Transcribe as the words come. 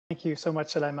Thank you so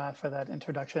much, Sulaiman, for that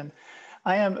introduction.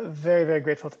 I am very, very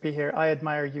grateful to be here. I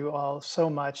admire you all so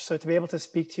much. So to be able to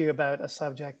speak to you about a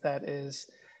subject that is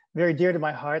very dear to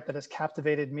my heart, that has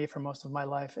captivated me for most of my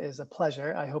life, is a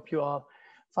pleasure. I hope you all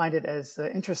find it as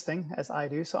interesting as I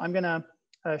do. So I'm going to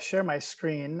share my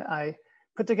screen. I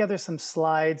put together some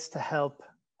slides to help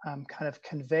kind of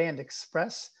convey and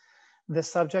express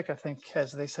this subject. I think,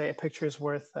 as they say, a picture is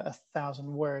worth 1,000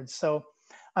 words. So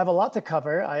I have a lot to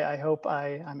cover. I hope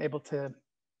I'm able to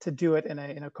do it in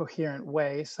a coherent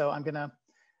way. So I'm going to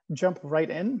jump right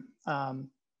in.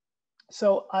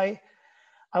 So I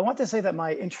want to say that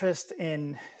my interest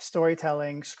in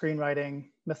storytelling, screenwriting,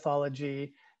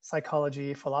 mythology,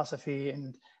 psychology, philosophy,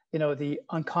 and the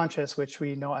unconscious, which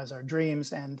we know as our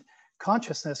dreams, and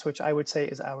consciousness, which I would say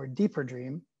is our deeper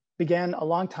dream, began a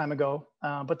long time ago.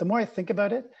 But the more I think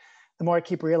about it, the more I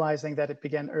keep realizing that it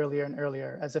began earlier and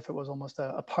earlier, as if it was almost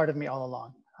a part of me all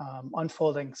along,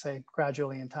 unfolding, say,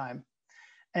 gradually in time.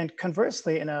 And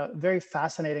conversely, in a very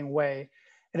fascinating way,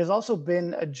 it has also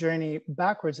been a journey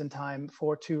backwards in time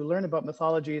to learn about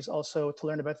mythology is also to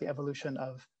learn about the evolution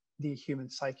of the human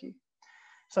psyche.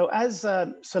 So as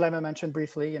Sulaiman mentioned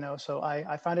briefly, so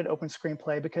I founded Open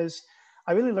Screenplay because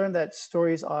I really learned that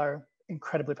stories are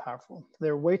incredibly powerful.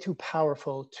 They're way too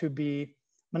powerful to be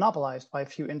monopolized by a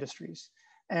few industries.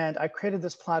 And I created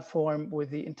this platform with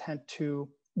the intent to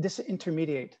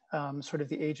disintermediate sort of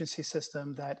the agency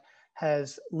system that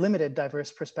has limited diverse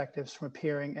perspectives from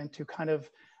appearing and to kind of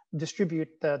distribute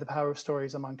the power of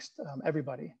stories amongst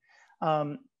everybody.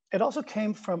 It also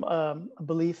came from a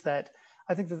belief that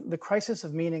I think the crisis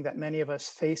of meaning that many of us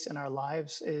face in our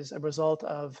lives is a result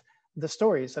of the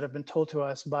stories that have been told to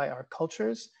us by our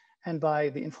cultures and by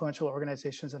the influential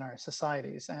organizations in our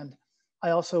societies. And I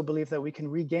also believe that we can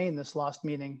regain this lost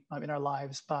meaning in our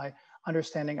lives by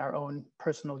understanding our own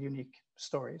personal, unique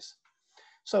stories.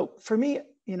 So for me,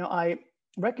 I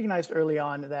recognized early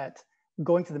on that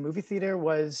going to the movie theater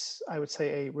was, I would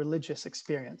say, a religious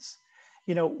experience.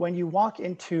 When you walk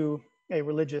into a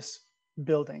religious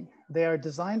building, they are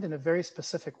designed in a very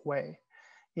specific way.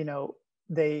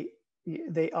 They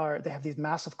have these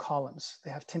massive columns.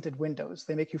 They have tinted windows.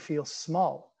 They make you feel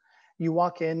small. You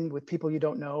walk in with people you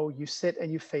don't know. You sit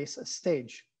and you face a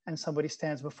stage, and somebody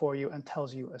stands before you and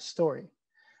tells you a story.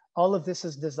 All of this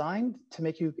is designed to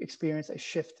make you experience a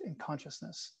shift in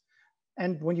consciousness.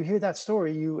 And when you hear that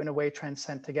story, you, in a way,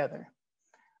 transcend together.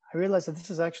 I realized that this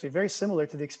is actually very similar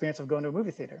to the experience of going to a movie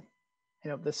theater.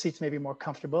 The seats may be more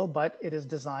comfortable, but it is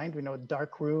designed, a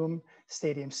dark room,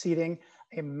 stadium seating,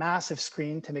 a massive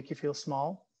screen to make you feel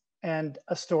small, and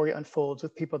a story unfolds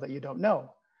with people that you don't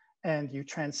know. And you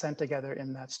transcend together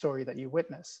in that story that you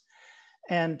witness.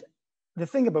 And the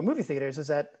thing about movie theaters is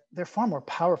that they're far more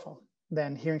powerful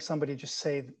than hearing somebody just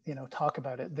say, talk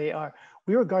about it.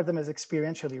 We regard them as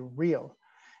experientially real,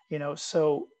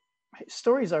 so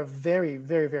stories are very,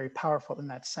 very, very powerful in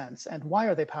that sense. And why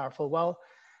are they powerful? Well,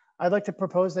 I'd like to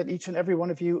propose that each and every one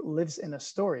of you lives in a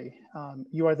story.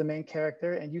 You are the main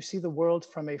character and you see the world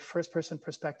from a first-person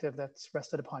perspective that's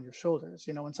rested upon your shoulders.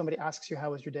 When somebody asks you, how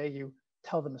was your day? You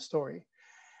tell them a story.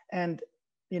 And,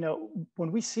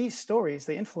 when we see stories,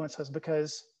 they influence us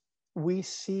because we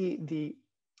see the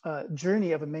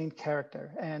journey of a main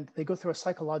character and they go through a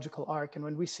psychological arc. And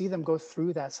when we see them go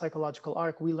through that psychological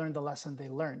arc, we learn the lesson they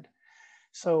learned.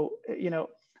 So,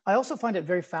 I also find it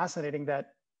very fascinating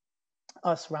that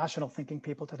us rational thinking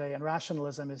people today, and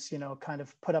rationalism is, kind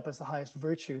of put up as the highest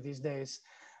virtue these days,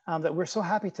 that we're so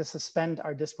happy to suspend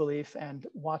our disbelief and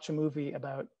watch a movie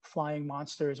about flying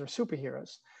monsters or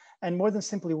superheroes. And more than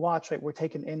simply watch, right, we're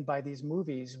taken in by these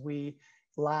movies. We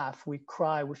laugh, we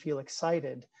cry, we feel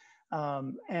excited.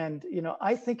 And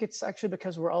I think it's actually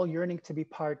because we're all yearning to be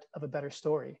part of a better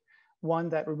story, one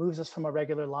that removes us from our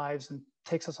regular lives and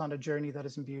takes us on a journey that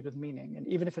is imbued with meaning. And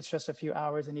even if it's just a few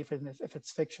hours, and even if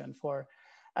it's fiction, for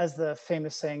as the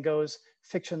famous saying goes,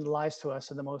 fiction lies to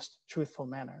us in the most truthful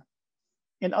manner.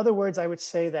 In other words, I would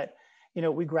say that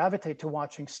we gravitate to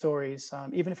watching stories,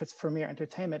 even if it's for mere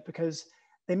entertainment, because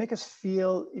they make us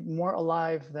feel more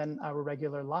alive than our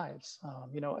regular lives.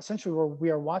 Essentially, we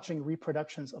are watching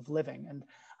reproductions of living. And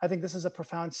I think this is a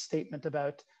profound statement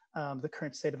about the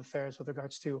current state of affairs with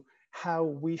regards to how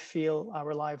we feel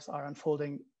our lives are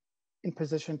unfolding in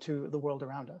position to the world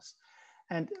around us.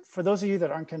 And for those of you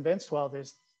that aren't convinced, well,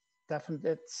 there's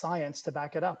definite science to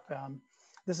back it up.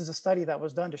 This is a study that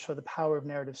was done to show the power of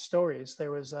narrative stories.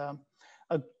 There was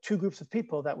two groups of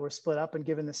people that were split up and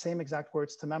given the same exact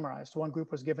words to memorize. One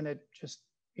group was given it just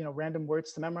random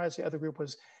words to memorize. The other group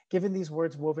was given these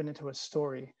words woven into a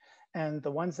story. And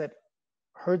the ones that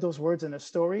heard those words in a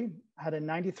story had a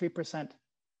 93%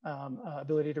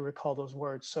 ability to recall those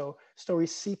words. So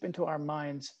stories seep into our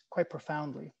minds quite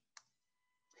profoundly.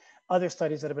 Other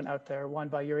studies that have been out there, one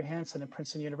by Yuri Hansen at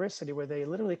Princeton University, where they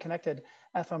literally connected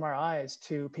fMRIs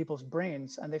to people's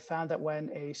brains. And they found that when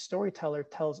a storyteller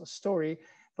tells a story,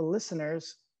 the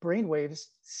listener's brainwaves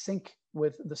sync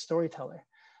with the storyteller.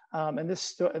 And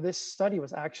this study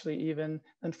was actually even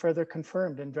then further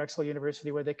confirmed in Drexel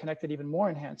University, where they connected even more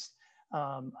enhanced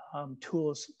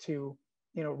tools to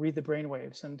read the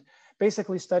brainwaves. And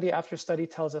basically study after study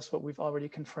tells us what we've already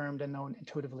confirmed and known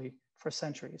intuitively for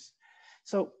centuries.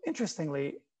 So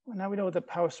interestingly, now we know that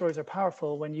power stories are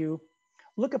powerful. When you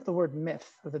look up the word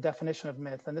myth, or the definition of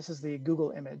myth, and this is the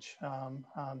Google image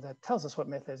that tells us what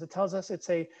myth is. It tells us it's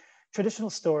a traditional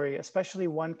story, especially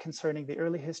one concerning the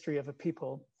early history of a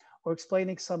people, or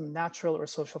explaining some natural or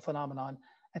social phenomenon,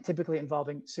 and typically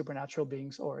involving supernatural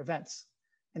beings or events.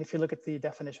 And if you look at the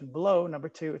definition below, number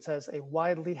 2, it says a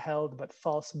widely held but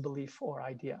false belief or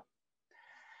idea.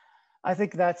 I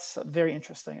think that's very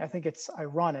interesting. I think it's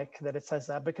ironic that it says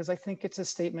that, because I think it's a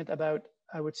statement about,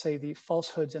 I would say, the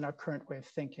falsehoods in our current way of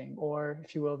thinking, or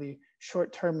if you will, the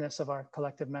short-termness of our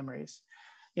collective memories.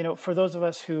 For those of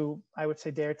us who, I would say,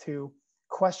 dare to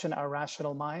question our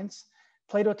rational minds,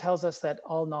 Plato tells us that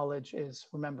all knowledge is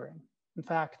remembering. In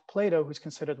fact, Plato, who's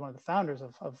considered one of the founders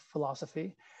of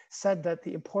philosophy, said that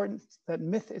that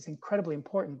myth is incredibly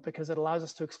important because it allows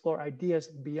us to explore ideas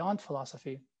beyond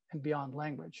philosophy and beyond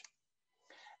language.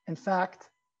 In fact,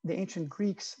 the ancient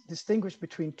Greeks distinguished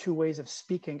between 2 ways of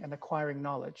speaking and acquiring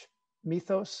knowledge,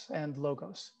 mythos and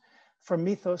logos. From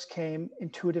mythos came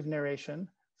intuitive narration,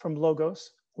 from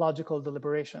logos, logical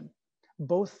deliberation.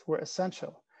 Both were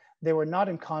essential. They were not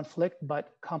in conflict, but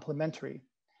complementary.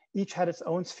 Each had its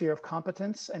own sphere of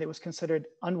competence, and it was considered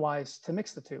unwise to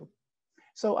mix the 2.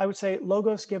 So I would say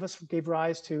logos gave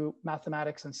rise to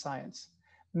mathematics and science.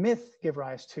 Myth gave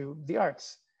rise to the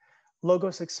arts.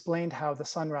 Logos explained how the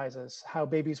sun rises, how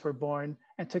babies were born,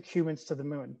 and took humans to the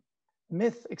moon.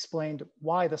 Myth explained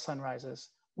why the sun rises,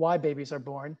 why babies are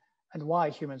born, and why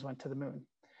humans went to the moon.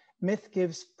 Myth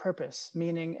gives purpose,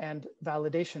 meaning, and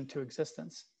validation to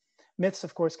existence. Myths,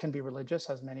 of course, can be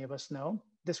religious, as many of us know,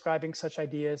 describing such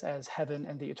ideas as heaven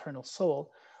and the eternal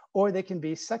soul, or they can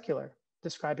be secular,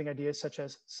 describing ideas such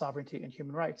as sovereignty and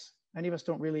human rights. Many of us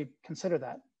don't really consider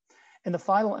that. In the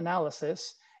final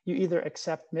analysis, you either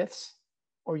accept myths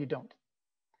or you don't.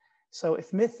 So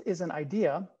if myth is an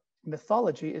idea,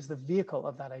 mythology is the vehicle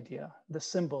of that idea, the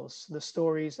symbols, the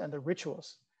stories, and the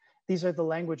rituals. These are the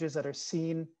languages that are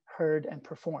seen, heard, and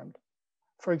performed.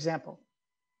 For example,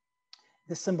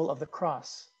 the symbol of the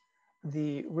cross,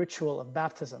 the ritual of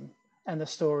baptism, and the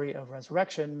story of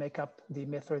resurrection make up the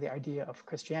myth or the idea of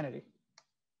Christianity.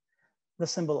 The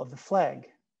symbol of the flag,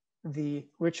 the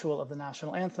ritual of the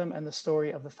national anthem, and the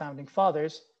story of the founding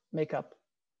fathers make up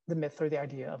the myth or the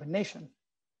idea of a nation.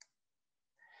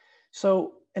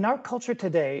 So in our culture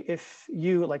today, if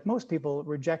you, like most people,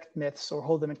 reject myths or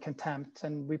hold them in contempt,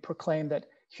 and we proclaim that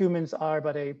humans are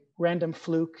but a random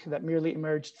fluke that merely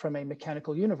emerged from a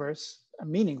mechanical universe, a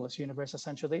meaningless universe,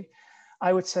 essentially,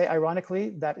 I would say,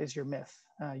 ironically, that is your myth.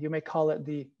 You may call it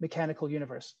the mechanical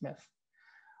universe myth.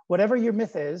 Whatever your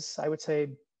myth is, I would say,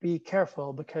 be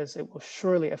careful, because it will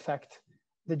surely affect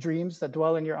the dreams that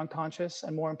dwell in your unconscious,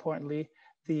 and more importantly,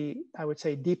 the, I would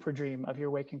say, deeper dream of your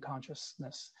waking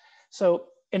consciousness. So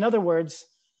in other words,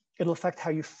 it'll affect how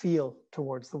you feel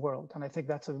towards the world. And I think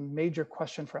that's a major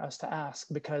question for us to ask,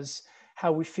 because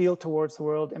how we feel towards the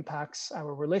world impacts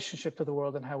our relationship to the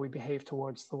world and how we behave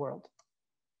towards the world.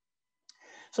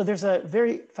 So there's a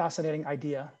very fascinating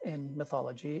idea in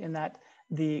mythology in that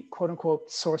the quote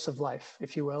unquote source of life,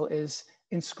 if you will, is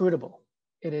inscrutable.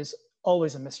 It is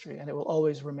always a mystery, and it will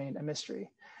always remain a mystery.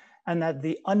 And that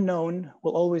the unknown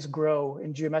will always grow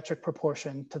in geometric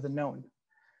proportion to the known.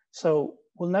 So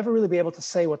we'll never really be able to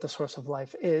say what the source of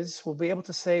life is. We'll be able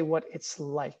to say what it's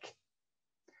like.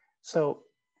 So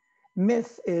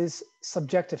myth is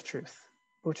subjective truth,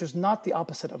 which is not the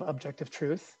opposite of objective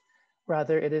truth.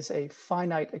 Rather, it is a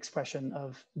finite expression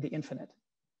of the infinite.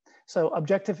 So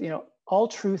objective, all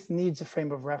truth needs a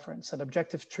frame of reference, and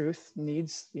objective truth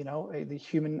needs, the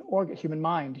human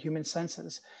mind, human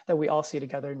senses that we all see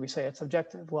together, and we say it's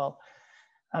objective. Well,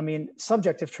 I mean,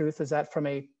 subjective truth is that from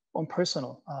a own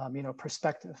personal,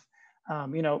 perspective.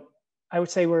 I would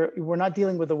say we're not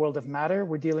dealing with the world of matter.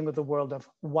 We're dealing with the world of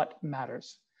what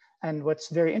matters. And what's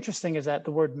very interesting is that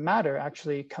the word matter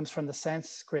actually comes from the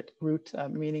Sanskrit root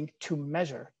meaning to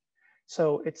measure.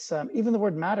 So it's even the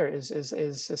word matter is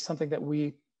something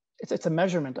that it's a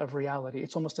measurement of reality.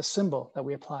 It's almost a symbol that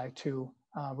we apply to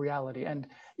reality. And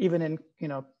even in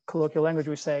colloquial language,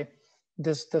 we say,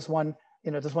 does one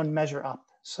does one measure up?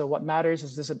 So what matters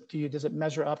is, does it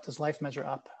measure up? Does life measure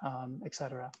up,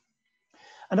 etc.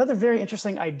 Another very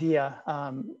interesting idea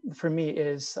for me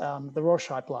is the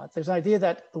Rorschach blot. There's an idea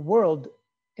that the world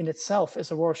in itself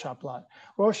is a Rorschach blot.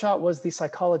 Rorschach was the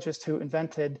psychologist who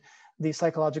invented the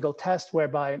psychological test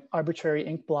whereby arbitrary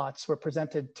ink blots were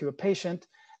presented to a patient,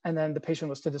 and then the patient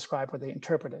was to describe what they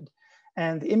interpreted.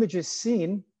 And the images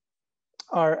seen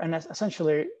are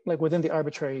essentially like within the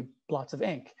arbitrary blots of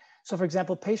ink. So for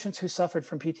example, patients who suffered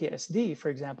from PTSD, for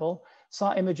example,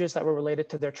 saw images that were related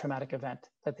to their traumatic event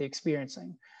that they're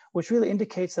experiencing, which really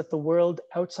indicates that the world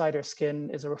outside our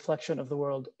skin is a reflection of the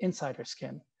world inside our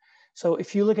skin. So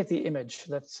if you look at the image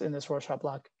that's in this Rorschach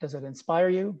blot, does it inspire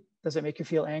you? Does it make you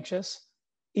feel anxious?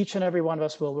 Each and every one of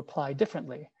us will reply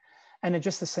differently. And in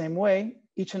just the same way,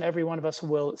 each and every one of us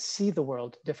will see the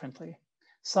world differently.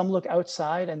 Some look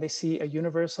outside and they see a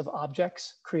universe of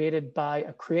objects created by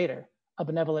a creator, a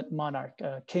benevolent monarch,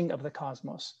 a king of the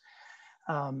cosmos,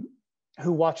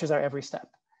 who watches our every step.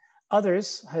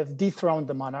 Others have dethroned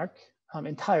the monarch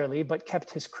entirely, but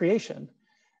kept his creation.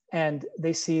 And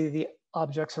they see the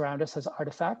objects around us as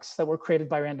artifacts that were created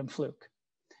by random fluke.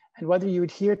 And whether you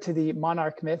adhere to the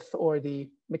monarch myth or the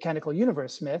mechanical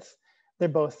universe myth, they're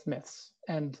both myths.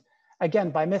 And again,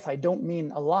 by myth, I don't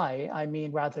mean a lie. I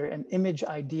mean rather an image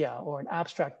idea or an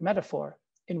abstract metaphor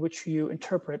in which you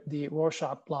interpret the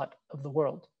Rorschach blot of the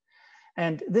world.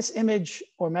 And this image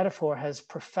or metaphor has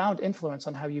profound influence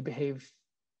on how you behave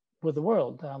with the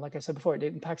world. Like I said before, it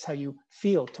impacts how you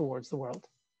feel towards the world.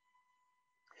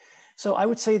 So I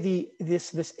would say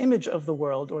this image of the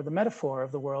world or the metaphor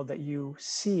of the world that you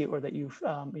see or that you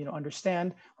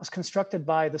understand was constructed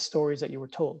by the stories that you were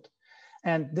told.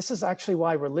 And this is actually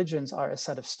why religions are a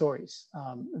set of stories.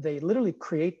 They literally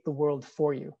create the world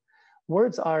for you.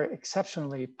 Words are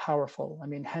exceptionally powerful. I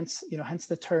mean, hence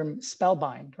the term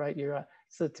spellbind, right?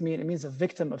 So to me, it means a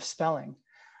victim of spelling.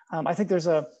 I think there's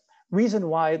a reason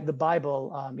why the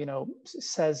Bible,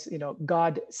 says,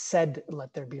 God said,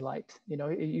 let there be light.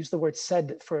 It used the word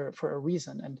said for a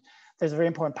reason. And there's a very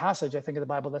important passage, I think, in the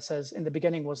Bible that says, in the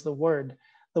beginning was the Word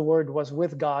was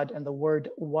with God, and the Word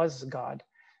was God.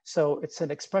 So it's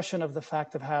an expression of the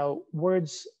fact of how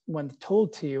words, when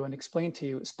told to you and explained to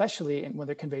you, especially when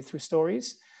they're conveyed through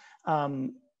stories,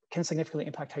 can significantly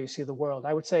impact how you see the world.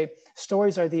 I would say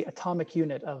stories are the atomic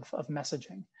unit of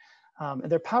messaging.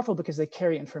 And they're powerful because they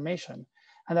carry information.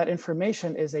 And that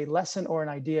information is a lesson or an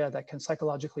idea that can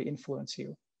psychologically influence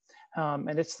you.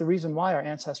 And it's the reason why our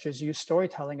ancestors used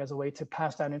storytelling as a way to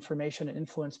pass down information and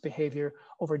influence behavior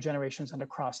over generations and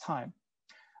across time.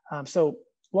 So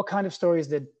what kind of stories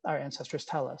did our ancestors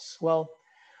tell us? Well,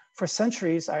 for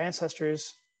centuries, our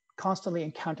ancestors constantly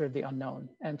encountered the unknown,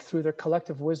 and through their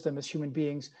collective wisdom as human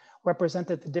beings,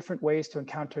 represented the different ways to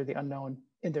encounter the unknown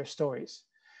in their stories.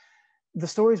 The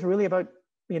stories were really about,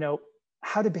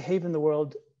 how to behave in the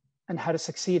world and how to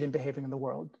succeed in behaving in the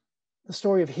world. The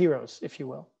story of heroes, if you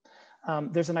will.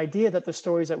 There's an idea that the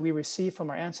stories that we receive from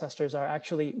our ancestors are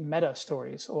actually meta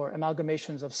stories or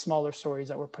amalgamations of smaller stories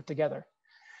that were put together.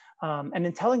 And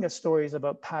in telling us stories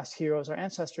about past heroes, our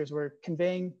ancestors were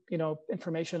conveying,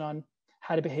 information on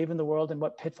how to behave in the world and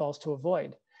what pitfalls to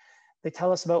avoid. They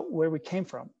tell us about where we came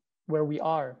from, where we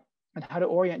are, and how to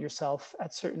orient yourself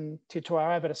to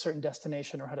arrive at a certain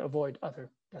destination or how to avoid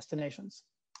other destinations.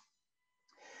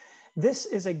 This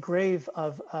is a grave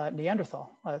of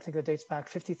Neanderthal. I think that dates back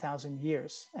 50,000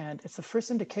 years. And it's the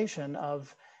first indication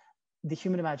of the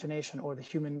human imagination or the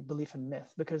human belief in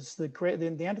myth, because the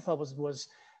Neanderthal was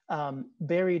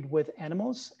buried with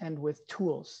animals and with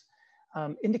tools,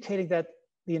 indicating that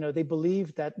they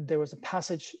believed that there was a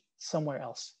passage somewhere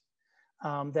else,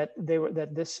 that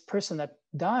this person that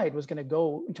died was going to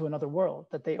go into another world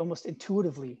that they almost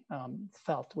intuitively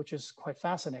felt, which is quite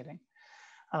fascinating.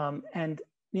 And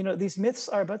these myths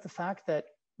are about the fact that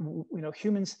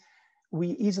humans, we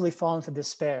easily fall into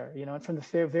despair. And from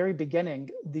the very beginning,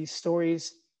 these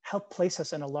stories help place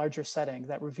us in a larger setting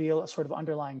that reveal a sort of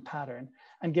underlying pattern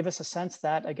and give us a sense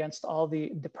that against all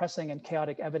the depressing and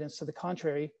chaotic evidence to the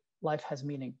contrary, life has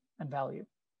meaning and value.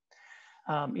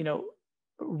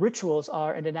 Rituals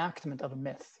are an enactment of a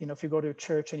myth. If you go to a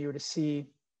church and you were to see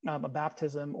a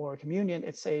baptism or a communion,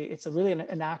 it's really an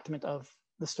enactment of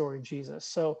the story of Jesus.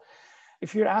 So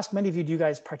if you were to ask many of you, do you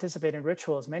guys participate in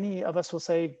rituals? Many of us will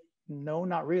say, no,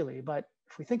 not really. But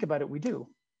if we think about it, we do.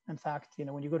 In fact,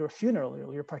 when you go to a funeral,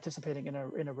 you're participating in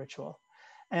a ritual.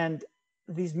 And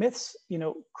these myths,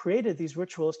 created these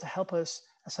rituals to help us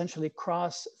essentially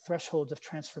cross thresholds of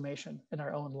transformation in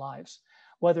our own lives,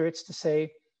 whether it's to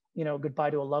say, goodbye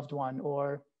to a loved one,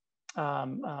 or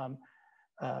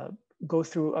go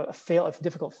through a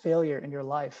difficult failure in your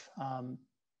life,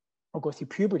 or go through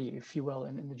puberty, if you will,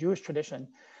 in the Jewish tradition,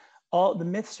 all the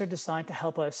myths are designed to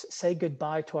help us say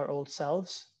goodbye to our old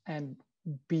selves and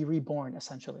be reborn,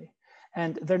 essentially.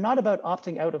 And they're not about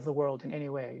opting out of the world in any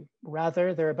way.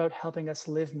 Rather, they're about helping us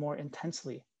live more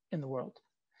intensely in the world.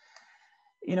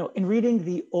 You know, in reading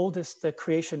the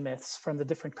creation myths from the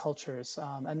different cultures,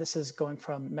 and this is going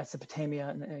from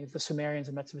Mesopotamia, the Sumerians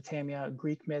in Mesopotamia,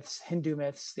 Greek myths, Hindu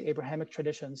myths, the Abrahamic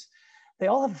traditions, they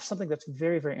all have something that's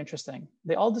very, very interesting.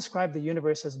 They all describe the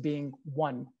universe as being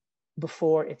one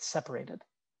before it's separated,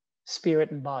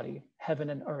 spirit and body, heaven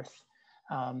and earth,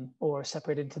 or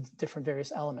separated into different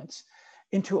various elements,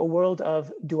 into a world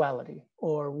of duality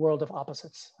or world of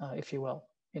opposites, if you will,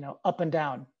 you know, up and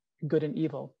down, good and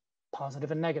evil,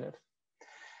 positive and negative.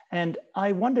 And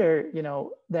I wonder, you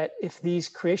know, that if these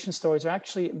creation stories are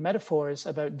actually metaphors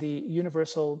about the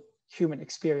universal human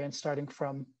experience starting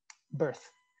from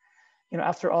birth. You know,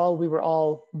 after all, we were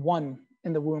all one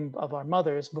in the womb of our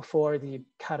mothers before the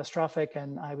catastrophic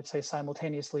and I would say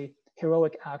simultaneously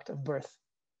heroic act of birth,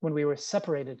 when we were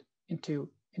separated into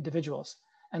individuals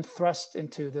and thrust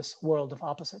into this world of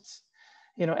opposites.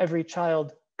 You know, every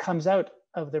child comes out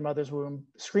of their mother's womb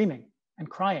screaming and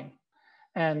crying.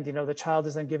 And, you know, the child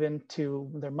is then given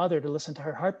to their mother to listen to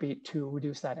her heartbeat to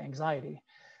reduce that anxiety.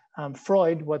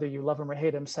 Freud, whether you love him or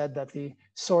hate him, said that the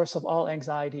source of all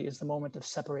anxiety is the moment of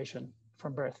separation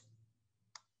from birth.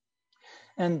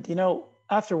 And, you know,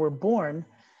 after we're born,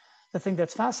 the thing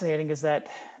that's fascinating is that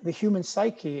the human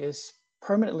psyche is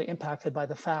permanently impacted by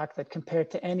the fact that compared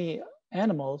to any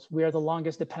animals, we are the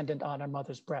longest dependent on our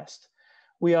mother's breast.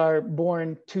 We are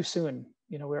born too soon.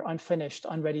 You know, we're unfinished,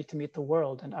 unready to meet the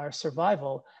world, and our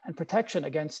survival and protection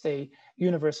against a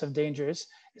universe of dangers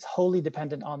is wholly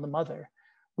dependent on the mother.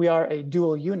 We are a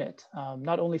dual unit,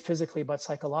 not only physically, but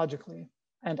psychologically.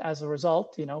 And as a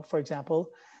result, you know, for example,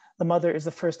 the mother is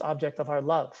the first object of our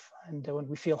love. And when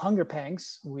we feel hunger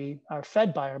pangs, we are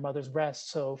fed by our mother's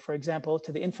breast. So for example,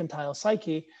 to the infantile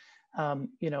psyche,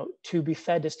 you know, to be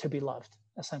fed is to be loved,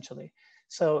 essentially.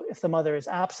 So if the mother is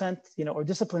absent, you know, or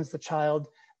disciplines the child,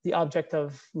 the object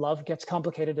of love gets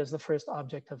complicated as the first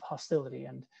object of hostility.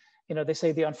 And, you know, they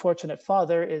say the unfortunate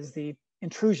father is the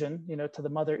intrusion, you know, to the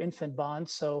mother-infant bond.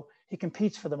 So he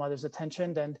competes for the mother's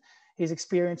attention, and he's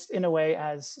experienced in a way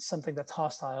as something that's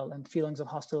hostile, and feelings of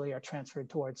hostility are transferred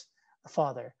towards the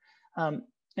father. And,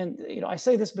 you know, I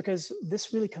say this because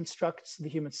this really constructs the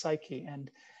human psyche, and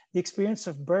the experience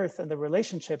of birth and the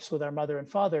relationships with our mother and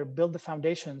father build the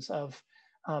foundations of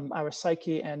our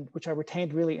psyche, and which are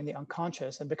retained really in the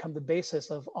unconscious and become the basis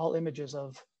of all images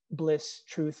of bliss,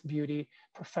 truth, beauty,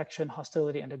 perfection,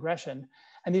 hostility, and aggression.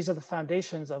 And these are the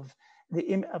foundations of the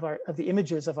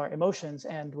images of our emotions,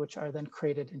 and which are then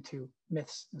created into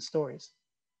myths and stories.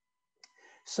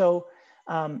 So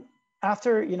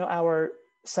after, you know, our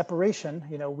separation,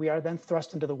 you know, we are then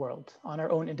thrust into the world on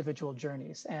our own individual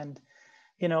journeys. And,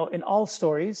 you know, in all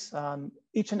stories,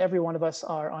 each and every one of us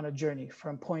are on a journey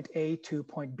from point A to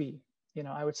point B. You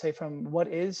know, I would say from what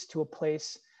is to a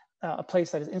place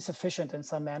that is insufficient in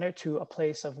some manner to a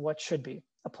place of what should be,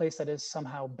 a place that is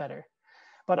somehow better.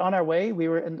 But on our way, we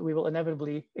will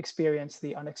inevitably experience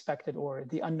the unexpected or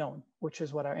the unknown, which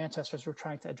is what our ancestors were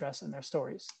trying to address in their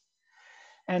stories.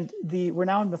 And the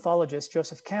renowned mythologist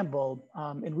Joseph Campbell,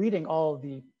 in reading all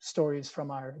the stories from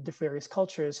our various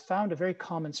cultures, found a very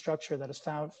common structure that is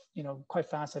found, you know, quite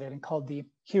fascinating, called the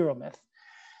hero myth.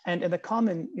 And in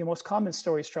the most common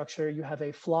story structure, you have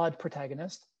a flawed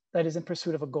protagonist that is in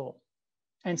pursuit of a goal.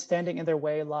 And standing in their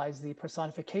way lies the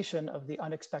personification of the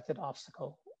unexpected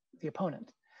obstacle, the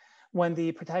opponent. When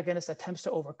the protagonist attempts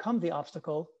to overcome the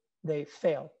obstacle, they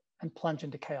fail and plunge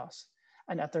into chaos.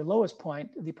 And at their lowest point,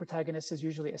 the protagonist is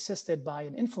usually assisted by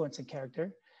an influencing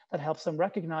character that helps them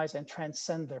recognize and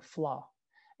transcend their flaw.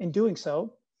 In doing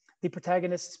so, the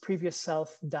protagonist's previous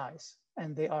self dies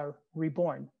and they are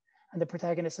reborn. And the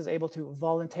protagonist is able to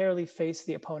voluntarily face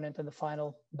the opponent in the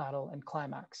final battle and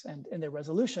climax. And in their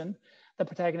resolution, the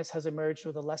protagonist has emerged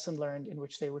with a lesson learned in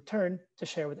which they return to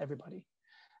share with everybody.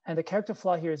 And the character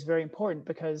flaw here is very important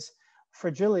because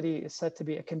fragility is said to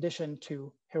be a condition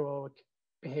to heroic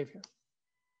behavior.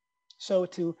 So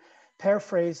to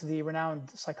paraphrase the renowned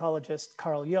psychologist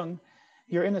Carl Jung,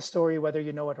 you're in a story whether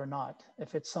you know it or not.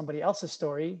 If it's somebody else's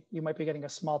story, you might be getting a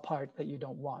small part that you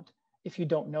don't want. If you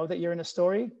don't know that you're in a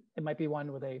story, it might be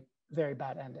one with a very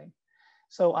bad ending.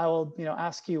 So I will, you know,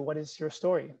 ask you, what is your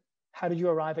story? How did you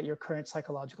arrive at your current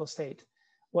psychological state?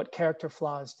 What character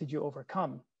flaws did you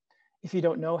overcome? If you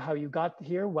don't know how you got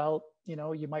here, well, you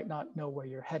know, you might not know where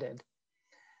you're headed.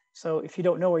 So if you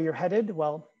don't know where you're headed,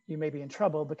 well, you may be in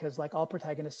trouble because, like all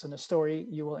protagonists in a story,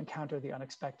 you will encounter the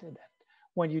unexpected.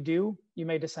 When you do, you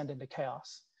may descend into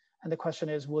chaos. And the question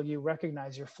is, will you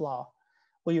recognize your flaw?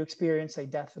 Will you experience a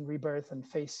death and rebirth and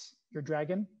face your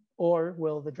dragon? Or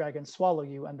will the dragon swallow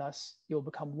you, and thus you'll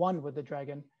become one with the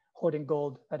dragon, hoarding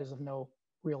gold that is of no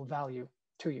real value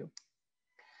to you?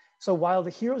 So while the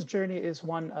hero's journey is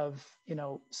one of,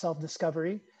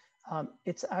 self-discovery,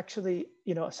 it's actually,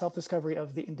 a self-discovery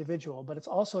of the individual, but it's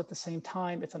also at the same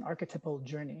time, it's an archetypal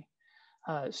journey.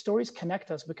 Stories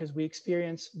connect us because we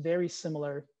experience very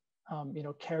similar,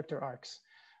 character arcs.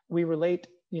 We relate,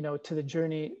 to the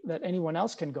journey that anyone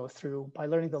else can go through by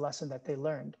learning the lesson that they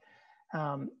learned.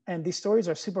 And these stories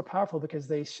are super powerful because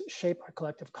they shape our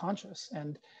collective conscious.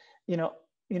 And,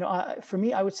 for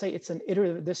me, I would say it's an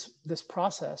iterative, this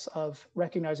process of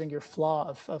recognizing your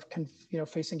flaw, of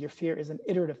facing your fear is an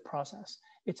iterative process.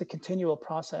 It's a continual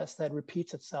process that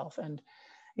repeats itself. And,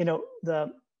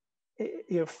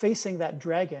 facing that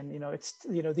dragon,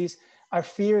 our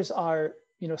fears are,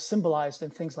 symbolized in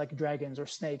things like dragons or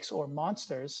snakes or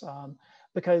monsters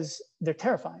because they're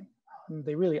terrifying.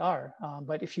 They really are.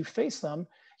 But if you face them,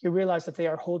 you realize that they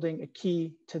are holding a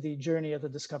key to the journey of the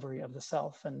discovery of the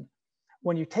self. And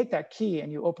when you take that key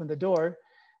and you open the door,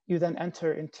 you then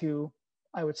enter into,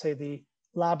 I would say, the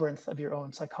labyrinth of your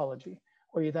own psychology,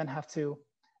 where you then have to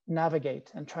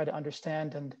navigate and try to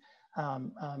understand. And,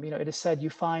 it is said you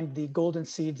find the golden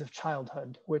seeds of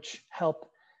childhood, which help,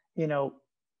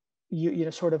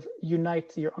 you sort of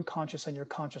unite your unconscious and your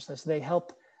consciousness. They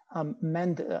help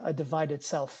mend a divided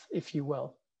self, if you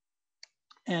will.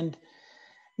 And,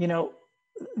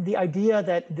 the idea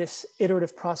that this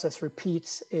iterative process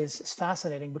repeats is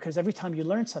fascinating because every time you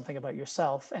learn something about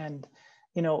yourself, and,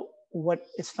 what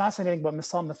is fascinating about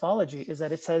mythology is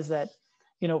that it says that,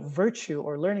 virtue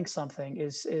or learning something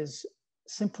is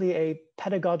simply a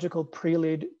pedagogical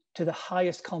prelude to the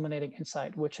highest culminating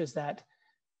insight, which is that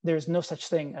there's no such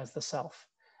thing as the self,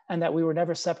 and that we were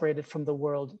never separated from the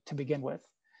world to begin with.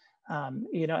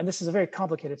 And this is a very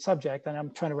complicated subject, and I'm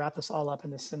trying to wrap this all up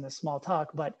in this small talk.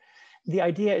 But the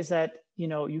idea is that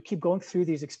you keep going through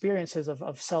these experiences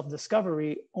of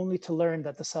self-discovery only to learn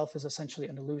that the self is essentially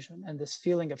an illusion, and this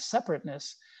feeling of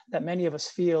separateness that many of us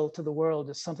feel to the world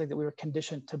is something that we were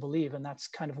conditioned to believe, and that's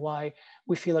kind of why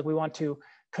we feel like we want to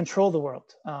control the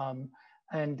world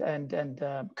and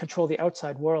control the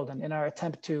outside world. And in our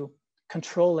attempt to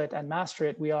control it and master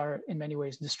it, we are in many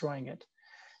ways destroying it.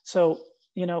 So,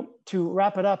 to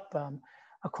wrap it up,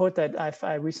 a quote that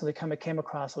I recently came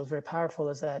across that was very powerful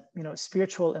is that,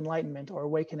 spiritual enlightenment or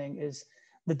awakening is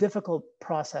the difficult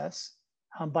process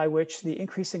by which the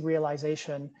increasing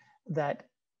realization that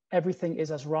everything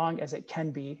is as wrong as it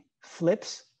can be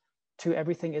flips to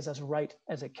everything is as right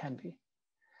as it can be.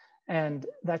 And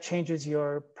that changes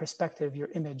your perspective, your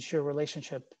image, your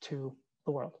relationship to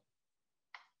the world.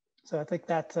 So I think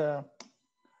that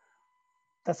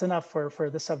that's enough for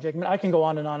this subject. I mean, I can go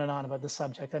on and on and on about this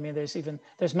subject. I mean,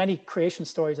 there's many creation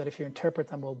stories that if you interpret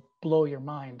them will blow your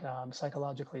mind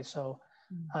psychologically. So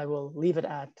I will leave it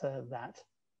at that.